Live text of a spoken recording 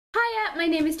Hiya, my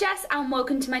name is Jess and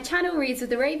welcome to my channel Reads with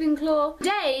the Ravenclaw.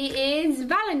 Today is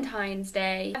Valentine's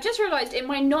Day. I've just realised it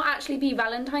might not actually be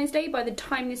Valentine's Day by the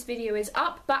time this video is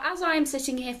up, but as I am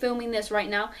sitting here filming this right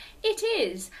now, it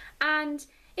is. And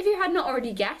if you had not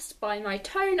already guessed by my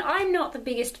tone, I'm not the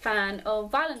biggest fan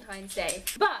of Valentine's Day.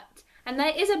 But, and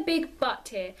there is a big but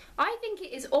here, I think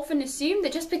it is often assumed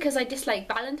that just because I dislike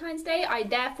Valentine's Day, I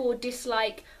therefore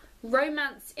dislike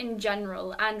romance in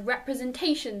general and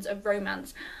representations of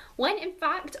romance, when in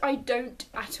fact I don't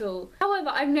at all. However,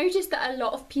 I've noticed that a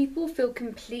lot of people feel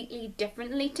completely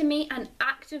differently to me and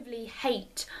actively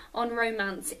hate on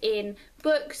romance in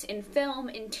books, in film,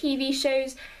 in TV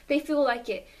shows. They feel like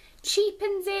it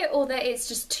cheapens it or that it's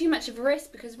just too much of a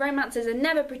risk because romances are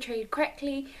never portrayed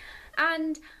correctly,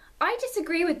 and I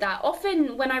disagree with that.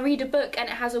 Often when I read a book and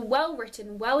it has a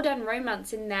well-written, well-done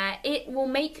romance in there, it will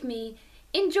make me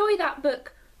enjoy that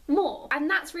book more. And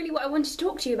that's really what I wanted to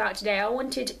talk to you about today. I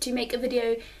wanted to make a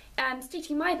video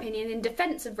stating my opinion in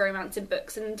defence of romance in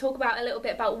books and talk about a little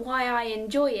bit about why I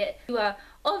enjoy it. You are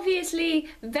obviously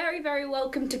very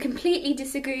welcome to completely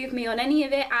disagree with me on any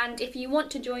of it, and if you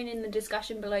want to join in the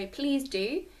discussion below, please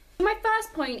do. My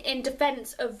first point in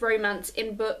defence of romance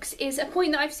in books is a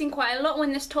point that I've seen quite a lot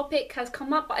when this topic has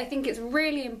come up, but I think it's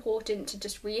really important to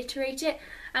just reiterate it,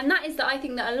 and that is that I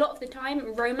think that a lot of the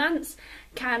time romance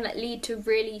can lead to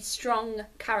really strong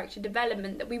character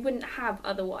development that we wouldn't have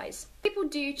otherwise. People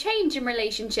do change in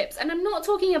relationships, and I'm not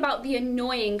talking about the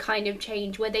annoying kind of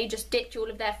change where they just ditch all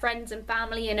of their friends and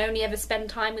family and only ever spend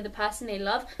time with the person they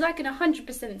love. I can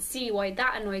 100% see why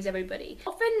that annoys everybody.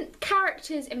 Often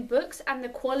characters in books and the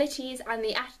qualities and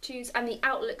the attitudes and the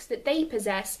outlooks that they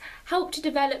possess help to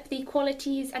develop the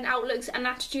qualities and outlooks and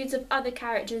attitudes of other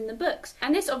characters in the books.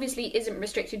 And this obviously isn't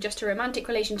restricted just to romantic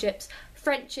relationships.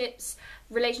 Friendships,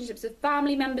 relationships with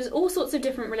family members, all sorts of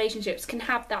different relationships can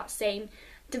have that same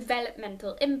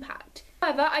developmental impact.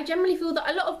 However, I generally feel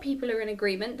that a lot of people are in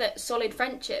agreement that solid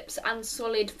friendships and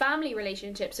solid family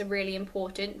relationships are really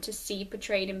important to see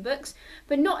portrayed in books,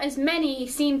 but not as many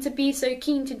seem to be so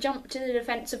keen to jump to the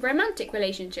defence of romantic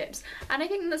relationships. And I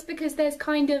think that's because there's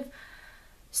kind of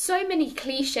so many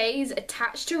cliches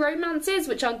attached to romances,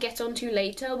 which I'll get onto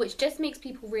later, which just makes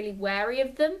people really wary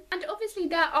of them. And obviously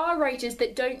there are writers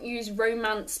that don't use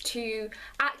romance to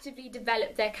actively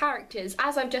develop their characters.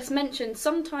 As I've just mentioned,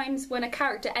 sometimes when a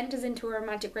character enters into a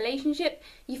romantic relationship,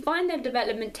 you find their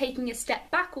development taking a step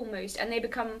back almost, and they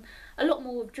become a lot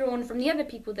more withdrawn from the other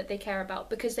people that they care about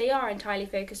because they are entirely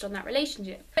focused on that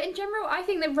relationship. But in general, I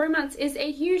think that romance is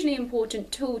a hugely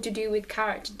important tool to do with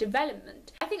character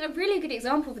development. I think a really good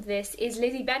example of this is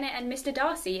Lizzie Bennet and Mr.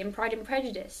 Darcy in Pride and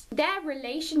Prejudice. Their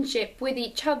relationship with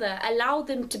each other allowed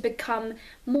them to become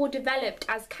more developed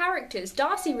as characters.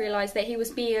 Darcy realised that he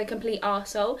was being a complete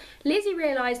arsehole. Lizzie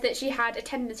realised that she had a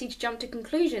tendency to jump to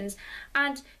conclusions,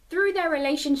 and through their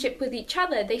relationship with each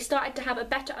other, they started to have a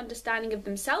better understanding of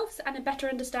themselves and a better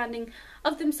understanding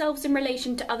of themselves in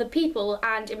relation to other people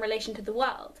and in relation to the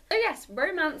world. So yes,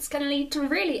 romance can lead to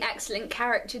really excellent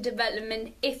character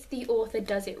development if the author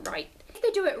does it right. If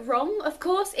they do it wrong, of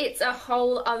course, it's a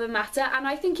whole other matter, and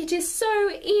I think it is so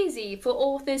easy for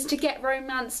authors to get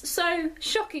romance so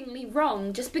shockingly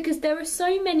wrong just because there are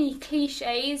so many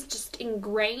cliches just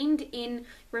ingrained in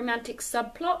romantic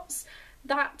subplots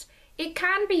that it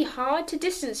can be hard to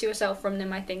distance yourself from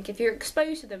them, I think, if you're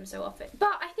exposed to them so often.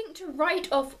 But I think to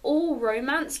write off all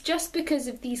romance just because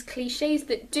of these cliches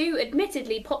that do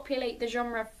admittedly populate the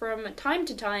genre from time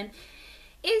to time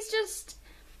is just,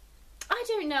 I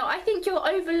don't know, I think you're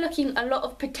overlooking a lot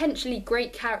of potentially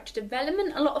great character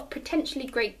development, a lot of potentially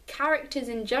great characters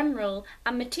in general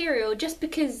and material just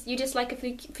because you dislike a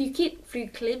few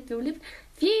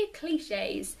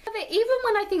cliches. However, even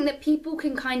when I think that people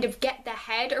can kind of get their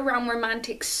head around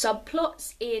romantic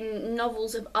subplots in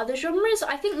novels of other genres,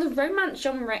 I think the romance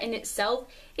genre in itself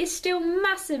is still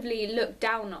massively looked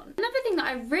down on. Another thing that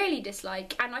I really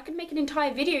dislike, and I could make an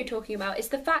entire video talking about, is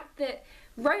the fact that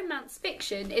romance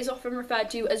fiction is often referred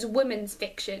to as women's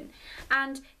fiction,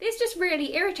 and this just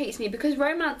really irritates me because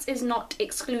romance is not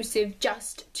exclusive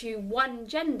just to one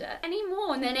gender any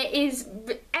more than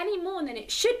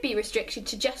it should be restricted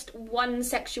to just one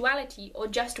sexuality or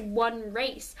just one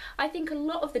race. I think a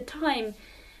lot of the time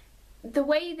the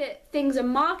way that things are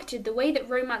marketed, the way that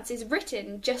romance is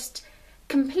written, just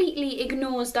completely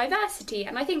ignores diversity,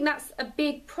 and I think that's a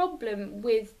big problem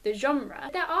with the genre.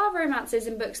 There are romances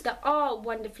in books that are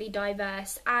wonderfully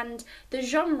diverse, and the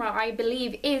genre, I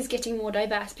believe, is getting more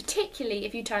diverse, particularly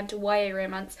if you turn to YA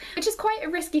romance, which is quite a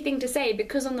risky thing to say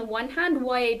because on the one hand,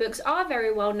 YA books are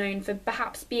very well known for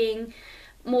perhaps being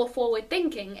more forward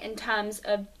thinking in terms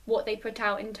of what they put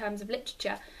out in terms of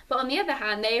literature. But on the other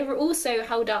hand, they are also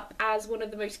held up as one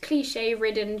of the most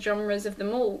cliche-ridden genres of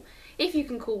them all, if you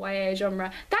can call YA a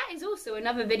genre. That is also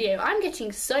another video. I'm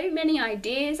getting so many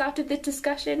ideas out of this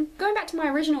discussion. Going back to my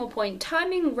original point,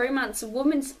 terming romance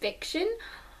women's fiction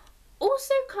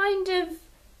also kind of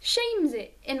shames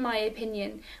it, in my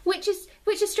opinion, which is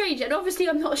strange. And obviously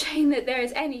I'm not saying that there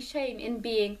is any shame in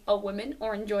being a woman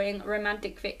or enjoying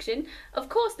romantic fiction. Of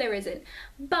course there isn't.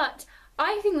 But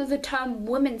I think that the term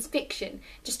women's fiction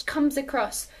just comes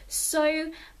across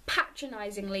so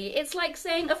patronisingly. It's like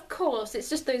saying, of course, it's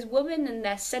just those women and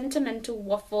their sentimental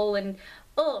waffle, and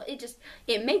oh,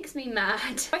 it makes me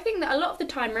mad. I think that a lot of the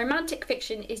time romantic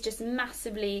fiction is just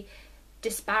massively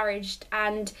disparaged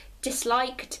and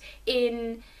disliked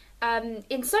in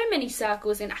so many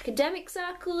circles, in academic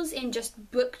circles, in just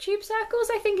booktube circles.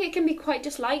 I think it can be quite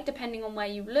disliked depending on where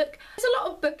you look. There's a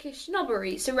lot of bookish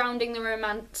snobbery surrounding the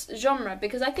romance genre,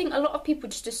 because I think a lot of people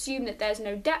just assume that there's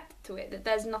no depth to it, that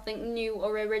there's nothing new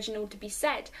or original to be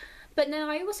said. But then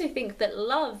I also think that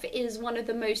love is one of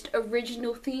the most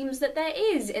original themes that there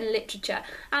is in literature,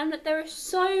 and that there are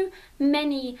so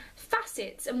many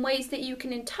facets and ways that you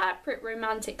can interpret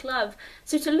romantic love.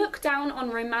 So to look down on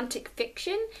romantic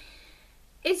fiction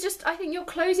is just, I think you're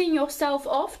closing yourself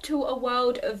off to a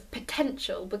world of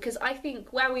potential, because I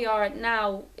think where we are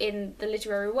now in the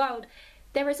literary world,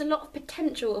 there is a lot of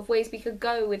potential of ways we could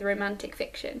go with romantic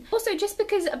fiction. Also, just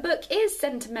because a book is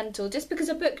sentimental, just because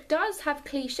a book does have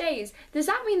cliches, does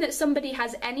that mean that somebody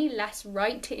has any less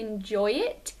right to enjoy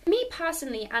it? Me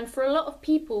personally, and for a lot of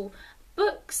people,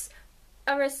 books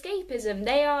are escapism.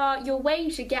 They are your way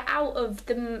to get out of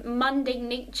the mundane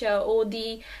nature or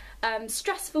the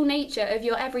stressful nature of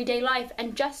your everyday life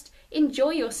and just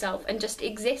enjoy yourself and just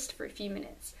exist for a few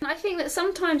minutes. And I think that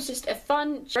sometimes just a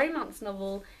fun romance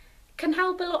novel can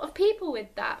help a lot of people with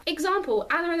that. Example,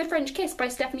 Anna and the French Kiss by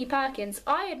Stephanie Perkins.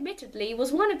 I admittedly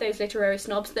was one of those literary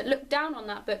snobs that looked down on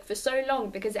that book for so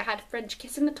long because it had French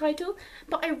kiss in the title,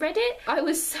 but I read it. I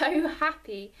was so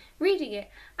happy reading it,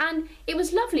 and it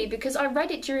was lovely because I read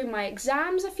it during my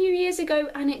exams a few years ago,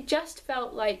 and it just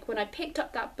felt like when I picked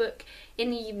up that book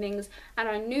in the evenings and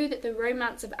I knew that the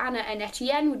romance of Anna and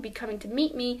Etienne would be coming to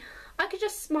meet me, I could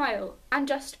just smile and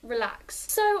just relax.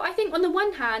 So I think on the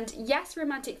one hand, yes,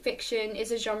 romantic fiction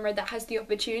is a genre that has the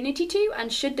opportunity to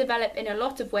and should develop in a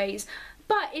lot of ways,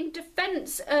 but in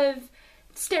defense of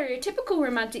stereotypical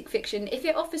romantic fiction, if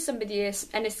it offers somebody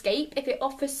an escape, if it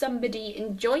offers somebody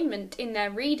enjoyment in their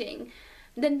reading,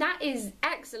 then that is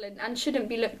excellent and shouldn't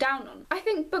be looked down on. I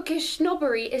think bookish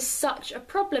snobbery is such a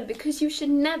problem because you should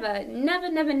never, never,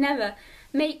 never, never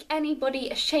make anybody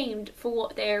ashamed for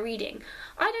what they are reading.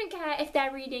 I don't care if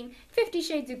they're reading 50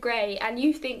 Shades of Grey and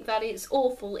you think that it's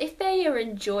awful. If they are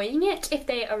enjoying it, if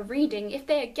they are reading, if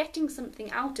they are getting something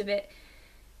out of it,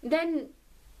 then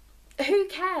who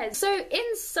cares? So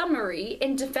in summary,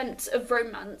 in defense of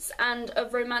romance and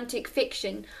of romantic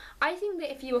fiction, I think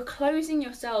that if you are closing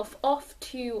yourself off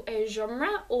to a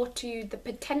genre or to the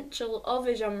potential of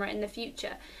a genre in the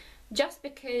future, just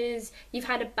because you've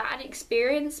had a bad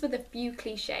experience with a few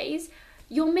cliches,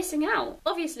 you're missing out.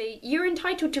 Obviously, you're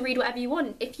entitled to read whatever you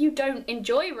want. If you don't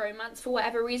enjoy romance for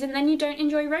whatever reason, then you don't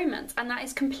enjoy romance, and that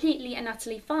is completely and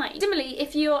utterly fine. Similarly,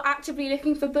 if you're actively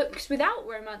looking for books without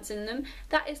romance in them,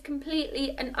 that is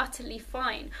completely and utterly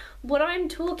fine. What I'm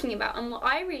talking about, and what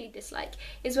I really dislike,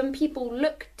 is when people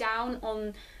look down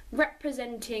on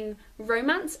representing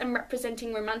romance and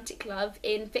representing romantic love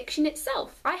in fiction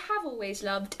itself. I have always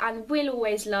loved and will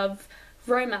always love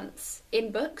romance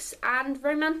in books and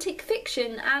romantic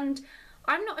fiction, and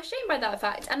I'm not ashamed by that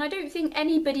fact, and I don't think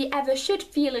anybody ever should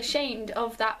feel ashamed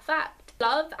of that fact.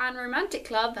 Love and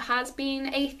romantic love has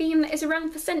been a theme that is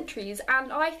around for centuries,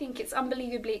 and I think it's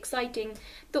unbelievably exciting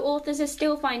that authors are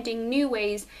still finding new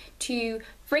ways to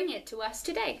bring it to us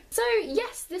today. So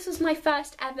yes, this was my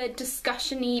first ever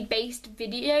discussion-y based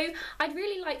video. I'd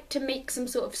really like to make some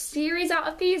sort of series out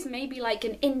of these, maybe like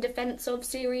an in defense of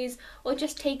series, or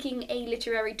just taking a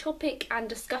literary topic and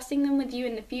discussing them with you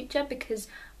in the future, because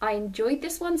I enjoyed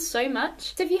this one so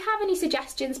much. So if you have any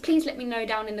suggestions, please let me know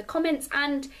down in the comments,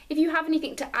 and if you have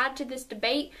anything to add to this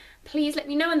debate, please let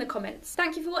me know in the comments.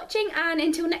 Thank you for watching, and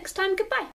until next time, goodbye.